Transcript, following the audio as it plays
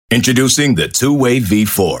Introducing the Two-Way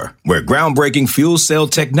V4, where groundbreaking fuel cell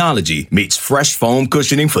technology meets fresh foam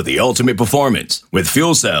cushioning for the ultimate performance. With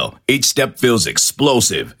Fuel Cell, each step feels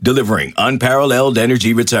explosive, delivering unparalleled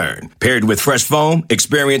energy return. Paired with fresh foam,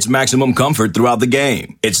 experience maximum comfort throughout the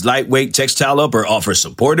game. Its lightweight textile upper offers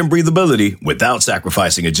support and breathability without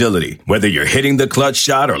sacrificing agility. Whether you're hitting the clutch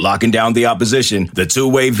shot or locking down the opposition, the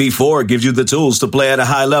Two-Way V4 gives you the tools to play at a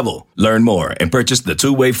high level. Learn more and purchase the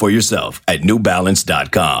Two-Way for yourself at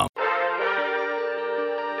newbalance.com.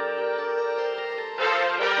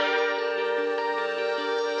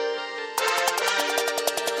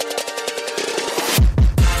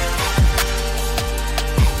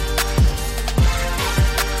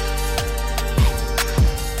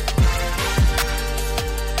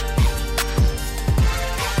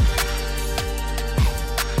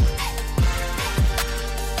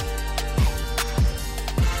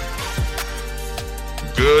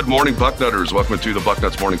 Good morning, Bucknutters. Welcome to the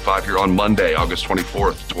Bucknuts Morning Five here on Monday, August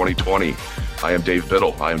 24th, 2020. I am Dave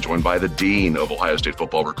Biddle. I am joined by the Dean of Ohio State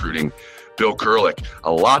Football Recruiting, Bill Kurelic.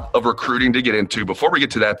 A lot of recruiting to get into. Before we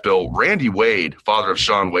get to that, Bill, Randy Wade, father of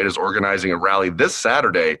Shaun Wade, is organizing a rally this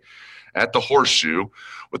Saturday at the Horseshoe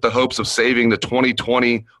with the hopes of saving the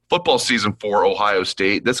 2020 football season for Ohio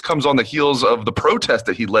State. This comes on the heels of the protest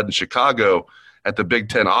that he led in Chicago at the Big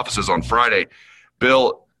Ten offices on Friday.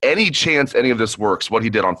 Bill, any chance any of this works? What he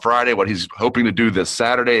did on Friday, what he's hoping to do this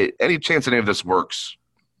Saturday, any chance any of this works?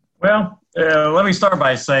 Well, let me start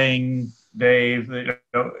by saying, Dave,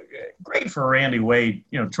 great for Randy Wade,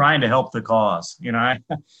 trying to help the cause.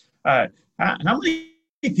 How many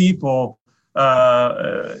people,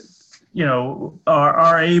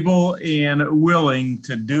 are able and willing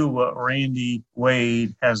to do what Randy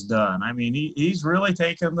Wade has done. I mean, he's really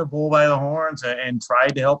taken the bull by the horns and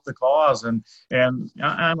tried to help the cause. And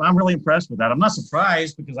I'm really impressed with that. I'm not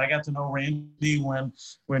surprised because I got to know Randy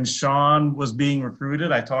when Shaun was being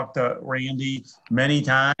recruited. I talked to Randy many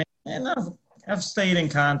times, and I've stayed in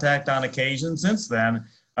contact on occasion since then.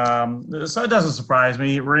 So it doesn't surprise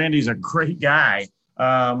me. Randy's a great guy.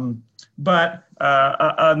 But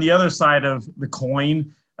on the other side of the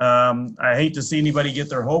coin, I hate to see anybody get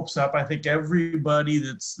their hopes up. I think everybody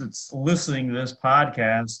that's listening to this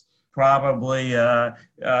podcast probably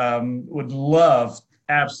would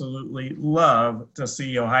absolutely love to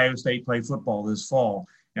see Ohio State play football this fall.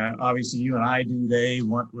 Obviously, you and I do, Dave,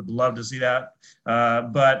 would love to see that.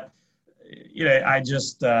 But I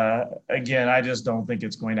just don't think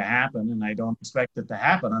it's going to happen, and I don't expect it to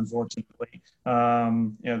happen, unfortunately.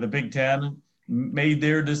 The Big Ten made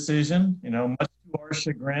their decision, much to our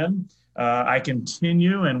chagrin. I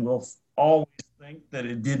continue and will always think that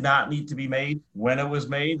it did not need to be made when it was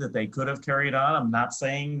made, that they could have carried on. I'm not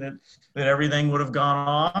saying that everything would have gone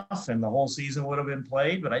off and the whole season would have been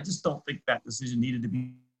played, but I just don't think that decision needed to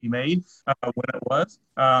be made when it was.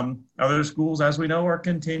 Other schools, as we know, are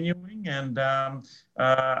continuing, and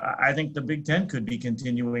I think the Big Ten could be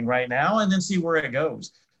continuing right now and then see where it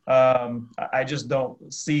goes. I just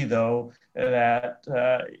don't see, though, that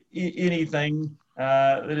anything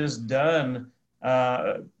that is done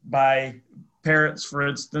by parents, for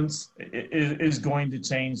instance, is going to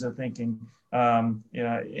change the thinking. And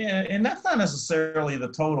that's not necessarily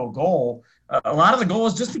the total goal. A lot of the goal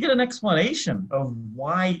is just to get an explanation of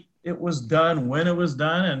why it was done, when it was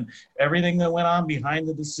done, and everything that went on behind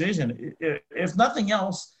the decision. If nothing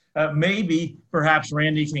else, maybe perhaps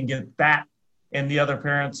Randy can get that, and the other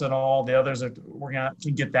parents and all the others that working on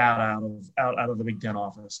can get that out of the Big Ten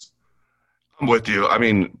office. I'm with you. I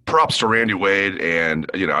mean, props to Randy Wade, and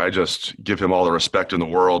I just give him all the respect in the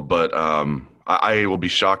world. But I will be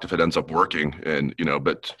shocked if it ends up working, and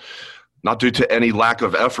but not due to any lack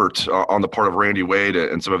of effort on the part of Randy Wade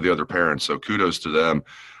and some of the other parents. So kudos to them.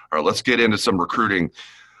 All right, let's get into some recruiting.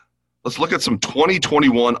 Let's look at some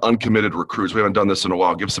 2021 uncommitted recruits. We haven't done this in a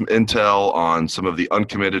while. Give some intel on some of the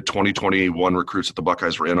uncommitted 2021 recruits that the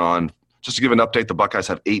Buckeyes were in on. Just to give an update, the Buckeyes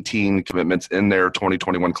have 18 commitments in their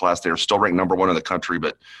 2021 class. They are still ranked number one in the country,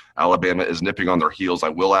 but Alabama is nipping on their heels. I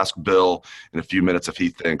will ask Bill in a few minutes if he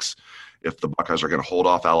thinks if the Buckeyes are going to hold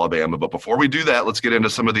off Alabama. But before we do that, let's get into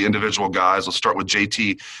some of the individual guys. Let's start with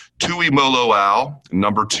JT Tuimoloau,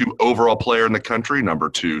 number 2 overall player in the country,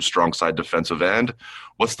 number 2 strong side defensive end.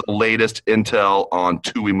 What's the latest intel on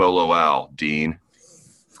Tuimoloau, Dean?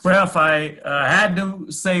 Well, if I had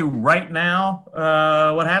to say right now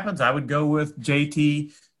what happens, I would go with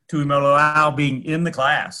JT Tuimoloau being in the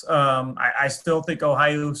class. I still think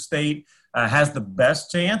Ohio State has the best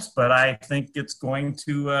chance, but I think it's going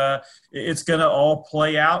to all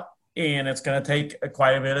play out, and it's going to take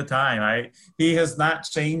quite a bit of time. He has not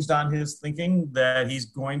changed on his thinking that he's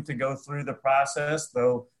going to go through the process,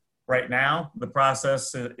 though right now. The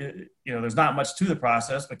process, there's not much to the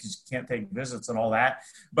process because you can't take visits and all that,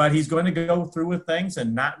 but he's going to go through with things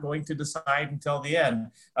and not going to decide until the end.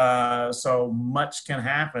 So much can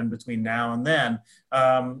happen between now and then.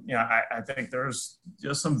 I think there's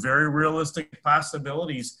just some very realistic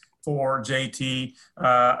possibilities for JT,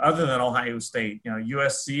 other than Ohio State.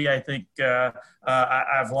 USC, I think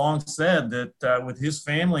I've long said that with his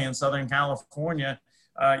family in Southern California,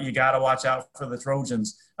 you got to watch out for the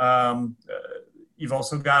Trojans. You've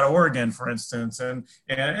also got Oregon, for instance, and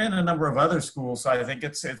a number of other schools. So I think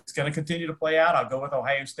it's going to continue to play out. I'll go with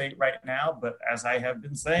Ohio State right now, but as I have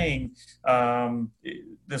been saying,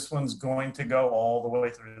 this one's going to go all the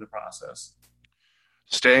way through the process.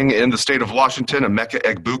 Staying in the state of Washington, Emeka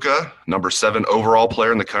Egbuka, number 7 overall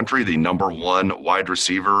player in the country, the number 1 wide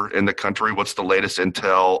receiver in the country. What's the latest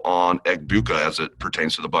intel on Egbuka as it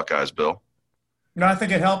pertains to the Buckeyes, Bill? I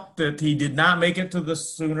think it helped that he did not make it to the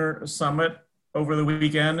Sooner Summit over the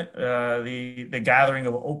weekend. The gathering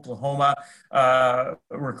of Oklahoma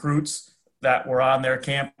recruits that were on their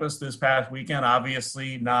campus this past weekend,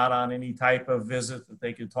 obviously not on any type of visit that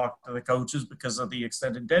they could talk to the coaches because of the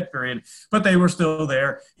extended dead period, but they were still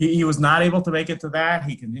there. He was not able to make it to that.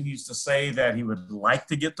 He continues to say that he would like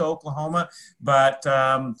to get to Oklahoma, but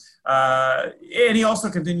and he also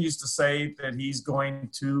continues to say that he's going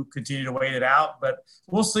to continue to wait it out, but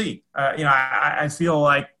we'll see. I feel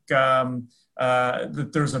like that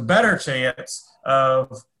there's a better chance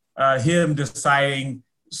of him deciding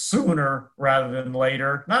sooner rather than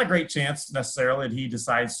later. Not a great chance necessarily that he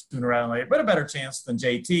decides sooner rather than later, but a better chance than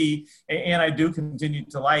JT. And I do continue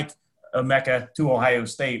to like Emeka to Ohio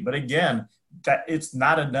State. But again, that it's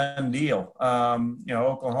not a done deal.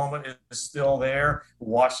 Oklahoma is still there.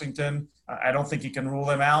 Washington, I don't think you can rule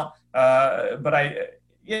them out. But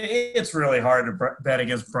it's really hard to bet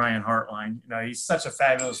against Brian Hartline. He's such a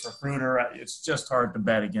fabulous recruiter. It's just hard to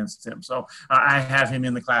bet against him. So I have him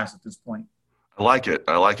in the class at this point. I like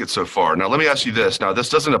it so far. Now, let me ask you this. Now, this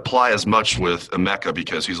doesn't apply as much with Emeka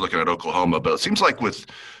because he's looking at Oklahoma, but it seems like with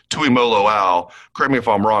Tuimoloau, correct me if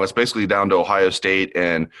I'm wrong, it's basically down to Ohio State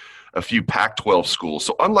and a few Pac-12 schools.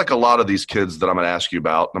 So unlike a lot of these kids that I'm going to ask you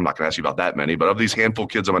about, I'm not going to ask you about that many, but of these handful of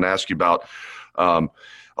kids I'm going to ask you about,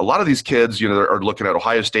 a lot of these kids, are looking at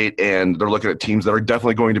Ohio State and they're looking at teams that are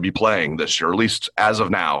definitely going to be playing this year, at least as of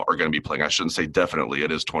now are going to be playing. I shouldn't say definitely.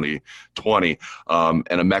 It is 2020. And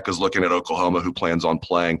Emeka's looking at Oklahoma, who plans on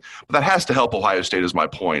playing. But that has to help Ohio State is my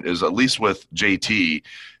point, is at least with JT,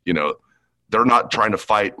 they're not trying to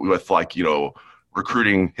fight with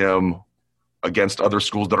recruiting him against other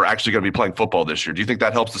schools that are actually going to be playing football this year. Do you think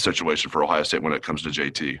that helps the situation for Ohio State when it comes to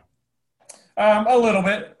JT? A little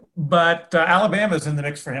bit. But Alabama's in the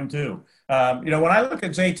mix for him too. When I look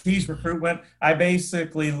at JT's recruitment, I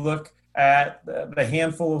basically look at the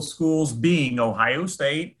handful of schools being Ohio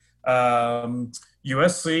State,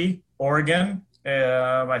 USC, Oregon.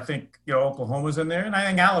 I think Oklahoma's in there, and I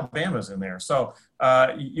think Alabama's in there. So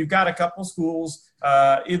you've got a couple schools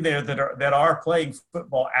in there that are playing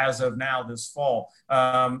football as of now this fall.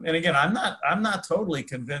 And again, I'm not totally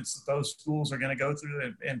convinced that those schools are going to go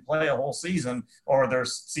through and play a whole season or their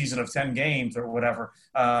season of 10 games or whatever.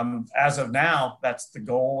 As of now, that's the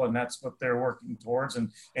goal, and that's what they're working towards.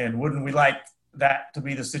 And wouldn't we like that to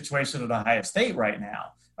be the situation at Ohio State right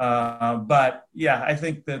now? But yeah, I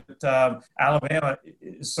think that Alabama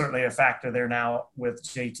is certainly a factor there now with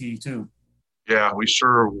JT too. Yeah, we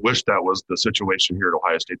sure wish that was the situation here at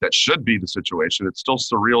Ohio State. That should be the situation. It's still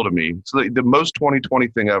surreal to me. It's the most 2020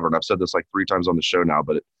 thing ever, and I've said this like 3 times on the show now,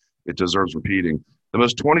 but it deserves repeating. The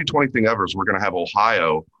most 2020 thing ever is we're going to have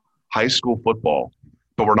Ohio high school football,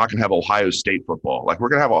 but we're not going to have Ohio State football. Like, we're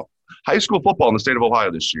going to have a high school football in the state of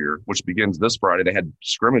Ohio this year, which begins this Friday. They had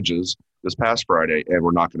scrimmages this past Friday, and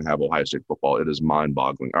we're not going to have Ohio State football. It is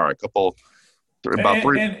mind-boggling. All right, go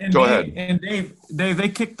ahead. And Dave, they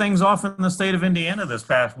kicked things off in the state of Indiana this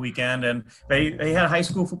past weekend, and they had high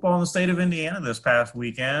school football in the state of Indiana this past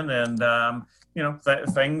weekend, and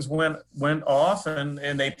things went off,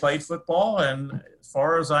 and they played football, and as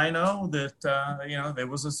far as I know, that there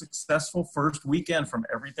was a successful first weekend from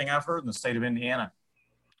everything I've heard in the state of Indiana.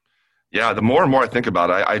 Yeah, the more and more I think about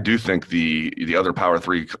it, I do think the other Power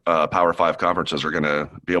 3, Power 5 conferences are going to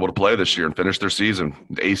be able to play this year and finish their season.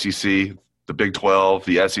 The ACC, the Big 12,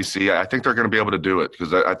 the SEC. I think they're going to be able to do it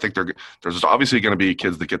because I think there's obviously going to be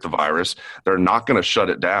kids that get the virus. They're not going to shut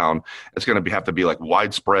it down. It's going to have to be like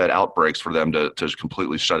widespread outbreaks for them to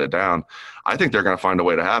completely shut it down. I think they're going to find a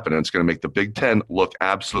way to happen, and it's going to make the Big Ten look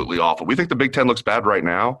absolutely awful. We think the Big Ten looks bad right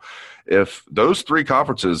now. If those three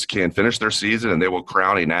conferences can finish their season and they will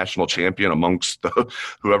crown a national champion amongst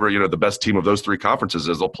whoever, the best team of those three conferences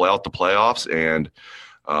is, they'll play out the playoffs, and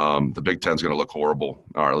the Big Ten's going to look horrible.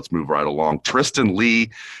 All right, let's move right along. Tristan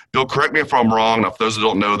Lee. Bill, correct me if I'm wrong. Now, for those who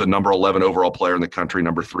don't know, the number 11 overall player in the country,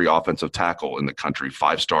 number 3 offensive tackle in the country,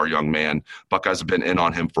 5-star young man. Buckeyes have been in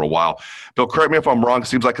on him for a while. Bill, correct me if I'm wrong. It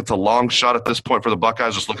seems like it's a long shot at this point for the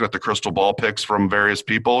Buckeyes, just looking at the crystal ball picks from various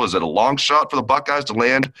people. Is it a long shot for the Buckeyes to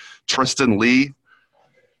land Tristan Lee?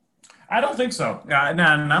 I don't think so. And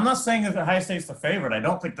I'm not saying that Ohio State's the favorite. I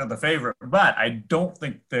don't think they're the favorite, but I don't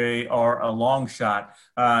think they are a long shot.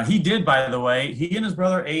 He did, by the way, he and his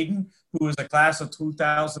brother Aiden, who is a class of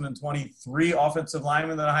 2023 offensive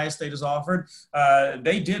lineman that Ohio State has offered,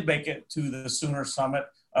 they did make it to the Sooner Summit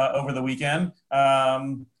over the weekend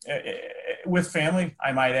with family,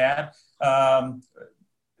 I might add.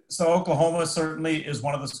 So Oklahoma certainly is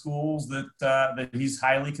one of the schools that he's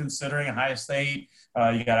highly considering. Ohio State,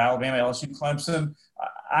 you got Alabama, LSU, Clemson.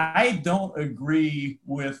 I don't agree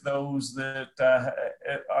with those that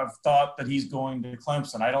have thought that he's going to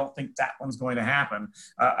Clemson. I don't think that one's going to happen.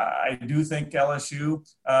 I do think LSU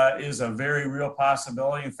is a very real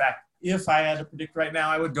possibility. In fact, if I had to predict right now,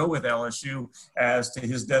 I would go with LSU as to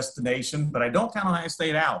his destination, but I don't count Ohio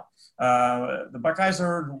State out. The Buckeyes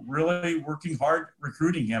are really working hard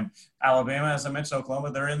recruiting him. Alabama, as I mentioned,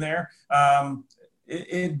 Oklahoma, they're in there.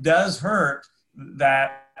 It does hurt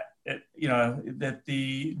that that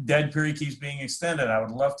the dead period keeps being extended. I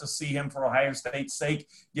would love to see him, for Ohio State's sake,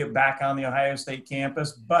 get back on the Ohio State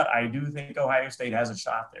campus, but I do think Ohio State has a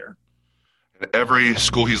shot there. Every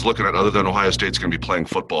school he's looking at other than Ohio State's going to be playing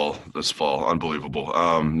football this fall. Unbelievable.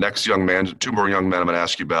 Next young man, 2 more young men I'm going to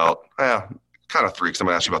ask you about. Kind of 3, because I'm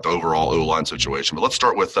going to ask you about the overall O-line situation. But let's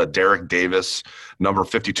start with Derek Davis, number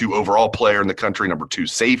 52 overall player in the country, number 2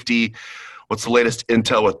 safety. What's the latest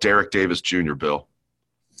intel with Derek Davis Jr., Bill?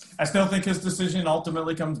 I still think his decision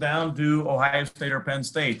ultimately comes down to Ohio State or Penn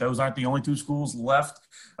State. Those aren't the only 2 schools left.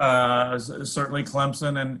 Certainly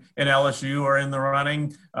Clemson and LSU are in the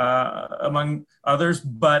running, among others.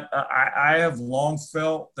 But I have long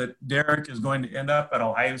felt that Derek is going to end up at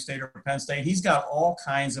Ohio State or Penn State. He's got all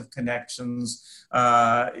kinds of connections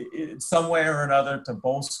some way or another to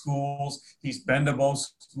both schools. He's been to both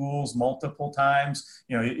schools multiple times.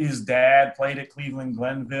 His dad played at Cleveland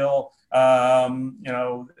Glenville. I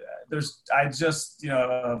just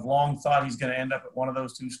have long thought he's going to end up at one of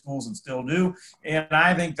those 2 schools, and still do. And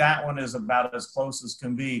I think that one is about as close as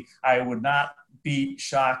can be. I would not be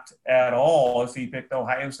shocked at all if he picked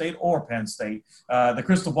Ohio State or Penn State. The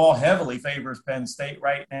crystal ball heavily favors Penn State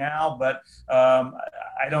right now, but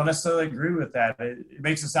I don't necessarily agree with that. It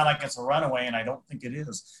makes it sound like it's a runaway, and I don't think it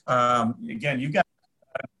is. Again, you've got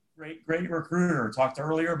great recruiter. Talked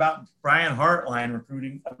earlier about Brian Hartline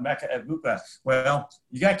recruiting Emeka Egbuka. Well,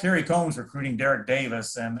 you got Kerry Combs recruiting Derek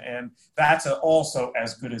Davis, and that's also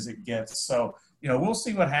as good as it gets. So, we'll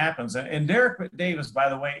see what happens. And Derek Davis, by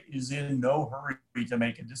the way, is in no hurry to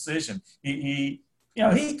make a decision. He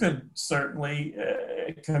could certainly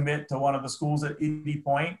commit to one of the schools at any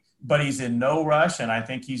point, but he's in no rush, and I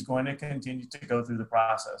think he's going to continue to go through the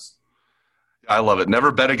process. I love it.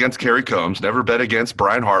 Never bet against Kerry Combs. Never bet against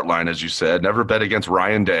Brian Hartline, as you said. Never bet against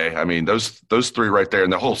Ryan Day. I mean, those 3 right there,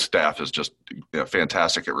 and the whole staff is just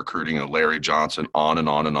fantastic at recruiting. Larry Johnson, on and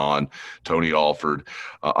on and on. Tony Alford.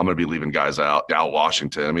 I'm going to be leaving guys out. Al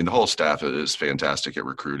Washington. I mean, the whole staff is fantastic at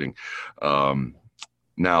recruiting.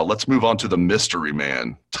 Now let's move on to the mystery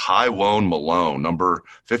man, Tywone Malone, number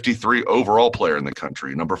 53 overall player in the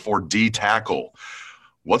country, number 4 D tackle.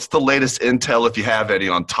 What's the latest intel, if you have any,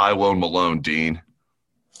 on Tywone Malone, Dean?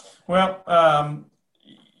 Well,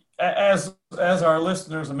 as our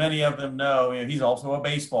listeners, and many of them know, he's also a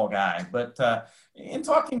baseball guy. But in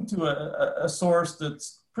talking to a source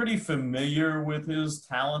that's pretty familiar with his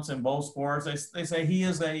talents in both sports, they say he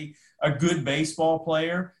is a good baseball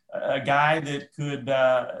player, a guy that could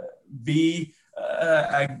be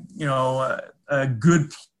a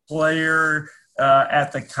good player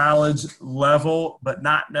at the college level, but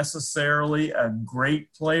not necessarily a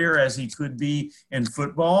great player as he could be in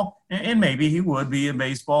football. And maybe he would be in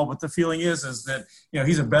baseball, but the feeling is that,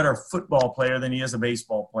 he's a better football player than he is a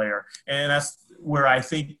baseball player. And that's where I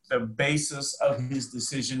think the basis of his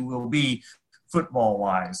decision will be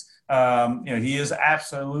football-wise. He is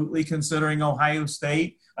absolutely considering Ohio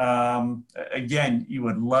State. Again, you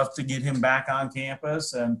would love to get him back on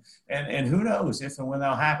campus, and who knows if and when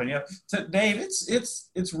that'll happen. Dave,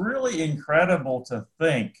 it's really incredible to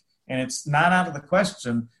think, and it's not out of the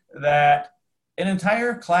question, that an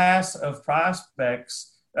entire class of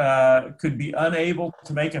prospects could be unable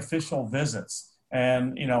to make official visits.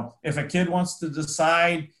 And, if a kid wants to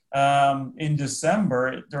decide in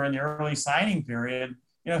December during the early signing period,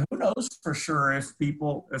 who knows for sure if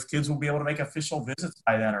kids will be able to make official visits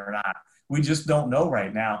by then or not. We just don't know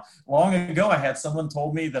right now. Long ago, I had someone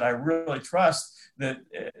told me that I really trust that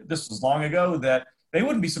this was long ago, that they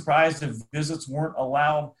wouldn't be surprised if visits weren't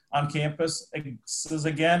allowed on campus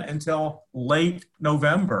again until late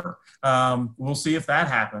November. We'll see if that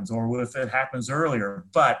happens or if it happens earlier.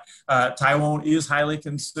 But Taiwan is highly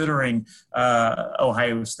considering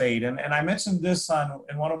Ohio State. And I mentioned this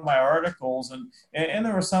in one of my articles, and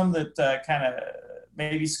there were some that kind of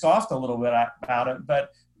maybe scoffed a little bit about it,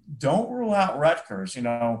 but don't rule out Rutgers.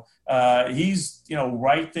 He's,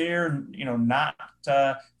 right there, not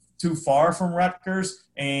too far from Rutgers,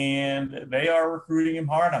 and they are recruiting him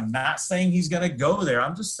hard. I'm not saying he's going to go there.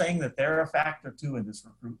 I'm just saying that they're a factor too in this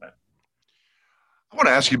recruitment. I want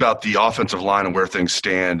to ask you about the offensive line and where things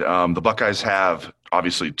stand. The Buckeyes have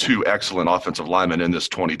obviously two excellent offensive linemen in this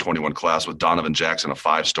 2021 class, with Donovan Jackson, a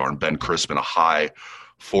 5-star, and Ben Crispin, a high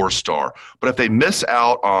 4-star. But if they miss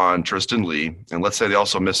out on Tristan Lee, and let's say they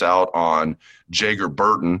also miss out on Jager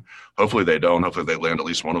Burton, hopefully they don't. Hopefully they land at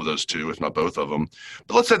least one of those two, if not both of them.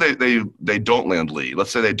 But let's say they don't land Lee.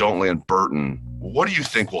 Let's say they don't land Burton. What do you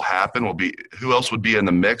think will happen? Who else would be in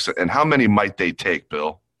the mix, and how many might they take,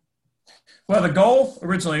 Bill? Well, the goal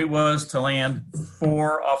originally was to land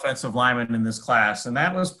 4 offensive linemen in this class, and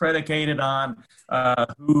that was predicated on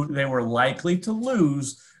who they were likely to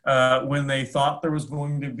lose when they thought there was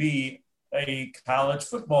going to be a college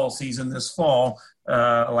football season this fall,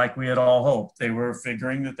 like we had all hoped. They were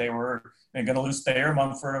figuring that they're going to lose Thayer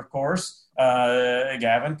Munford, of course,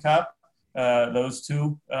 Gavin Cupp. Those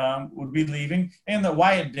two would be leaving, and that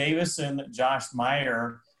Wyatt Davis and Josh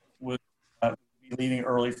Meyer would be leaving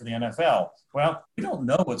early for the NFL. Well, we don't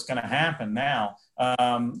know what's going to happen now.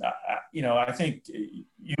 I think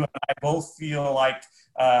you and I both feel like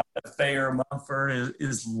Thayer Munford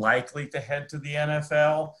is likely to head to the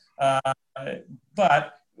NFL,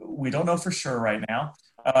 but we don't know for sure right now.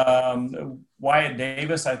 Wyatt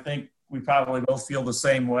Davis, I think we probably both feel the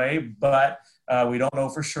same way, but we don't know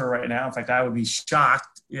for sure right now. In fact, I would be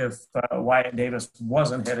shocked if Wyatt Davis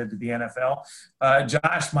wasn't headed to the NFL.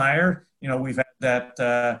 Josh Meyer, we've had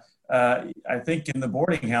that I think in the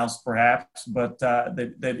boarding house perhaps, but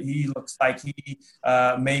that he looks like he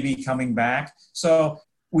may be coming back. So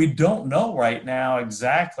we don't know right now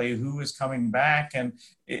exactly who is coming back. And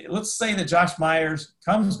let's say that Josh Myers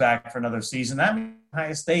comes back for another season. That means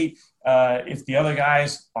Ohio State, if the other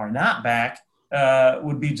guys are not back,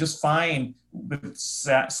 would be just fine with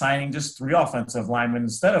signing just 3 offensive linemen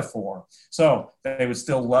instead of 4. So they would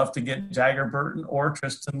still love to get Jager Burton or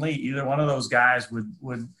Tristan Lee. Either one of those guys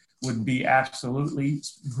would be absolutely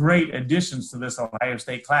great additions to this Ohio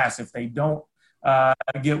State class. If they don't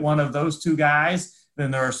get one of those 2 guys, then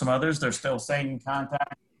there are some others. They're still staying in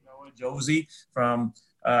contact with Noah Josie from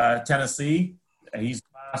Tennessee. He's a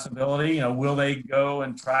possibility. Will they go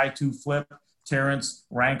and try to flip Terrence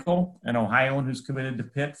Rankle, an Ohioan who's committed to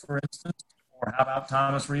Pitt, for instance? Or how about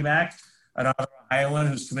Thomas Remack, another Ohioan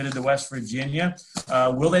who's committed to West Virginia?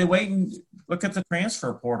 Will they wait and look at the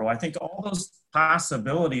transfer portal? I think all those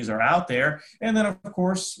possibilities are out there. And then, of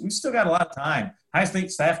course, we've still got a lot of time. Ohio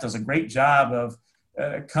State staff does a great job of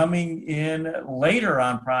coming in later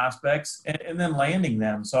on prospects and then landing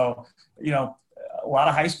them. So, a lot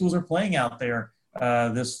of high schools are playing out there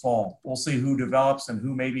this fall. We'll see who develops and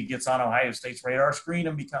who maybe gets on Ohio State's radar screen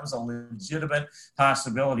and becomes a legitimate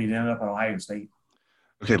possibility to end up at Ohio State.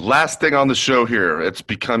 Okay, last thing on the show here. It's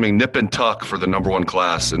becoming nip and tuck for the number 1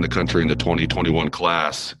 class in the country in the 2021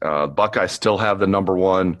 class. Buckeyes still have the number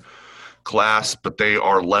 1 class, but they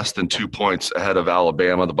are less than 2 points ahead of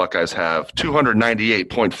Alabama. The Buckeyes have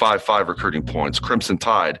 298.55 recruiting points. Crimson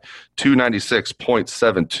Tide,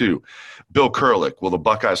 296.72. Bill Kurelic, will the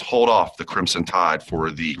Buckeyes hold off the Crimson Tide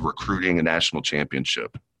for the recruiting and national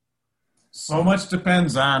championship? So much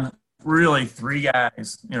depends on really 3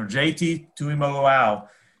 guys. JT Tuimoloau,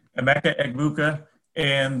 Emeka Egbuka,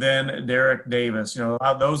 and then Derek Davis.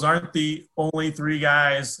 Those aren't the only 3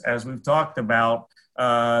 guys, as we've talked about.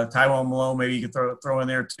 Tywone Malone, maybe you could throw in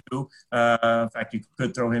there too. In fact, you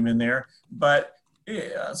could throw him in there. But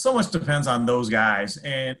so much depends on those guys.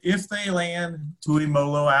 And if they land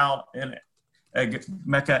Tuimoloau and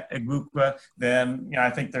Mecca Egbuka, then I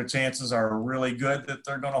think their chances are really good that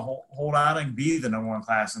they're going to hold on and be the number one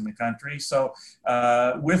class in the country. So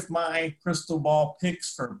with my crystal ball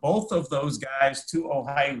picks for both of those guys to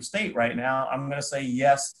Ohio State right now, I'm going to say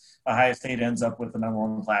yes, Ohio State ends up with the number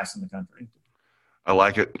one class in the country. I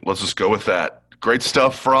like it. Let's just go with that. Great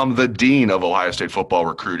stuff from the Dean of Ohio State football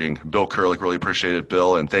recruiting, Bill Kurelic. Really appreciate it,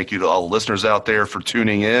 Bill. And thank you to all the listeners out there for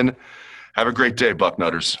tuning in. Have a great day,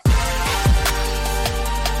 Bucknutters.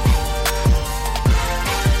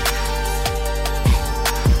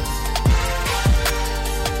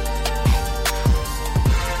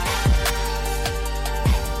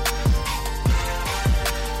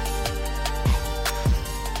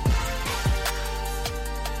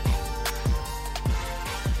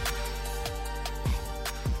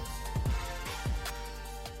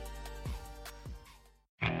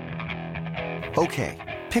 Okay,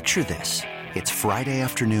 picture this. It's Friday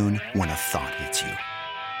afternoon when a thought hits you.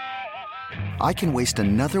 I can waste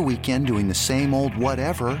another weekend doing the same old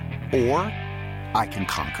whatever, or I can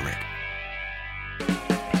conquer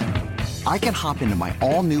it. I can hop into my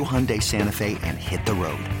all-new Hyundai Santa Fe and hit the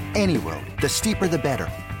road. Any road. The steeper, the better.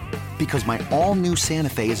 Because my all-new Santa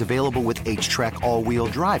Fe is available with H-Track all-wheel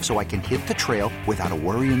drive, so I can hit the trail without a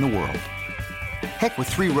worry in the world. Heck, with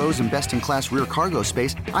 3 rows and best-in-class rear cargo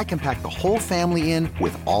space, I can pack the whole family in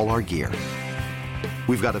with all our gear.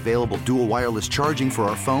 We've got available dual wireless charging for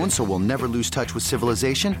our phones, so we'll never lose touch with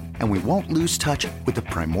civilization, and we won't lose touch with the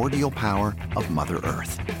primordial power of Mother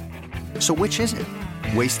Earth. So which is it?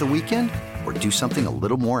 Waste the weekend or do something a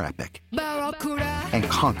little more epic? And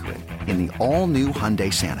conquer it in the all-new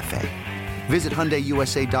Hyundai Santa Fe. Visit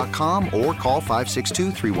HyundaiUSA.com or call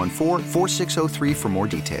 562-314-4603 for more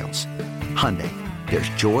details. Hyundai. There's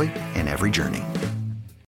joy in every journey.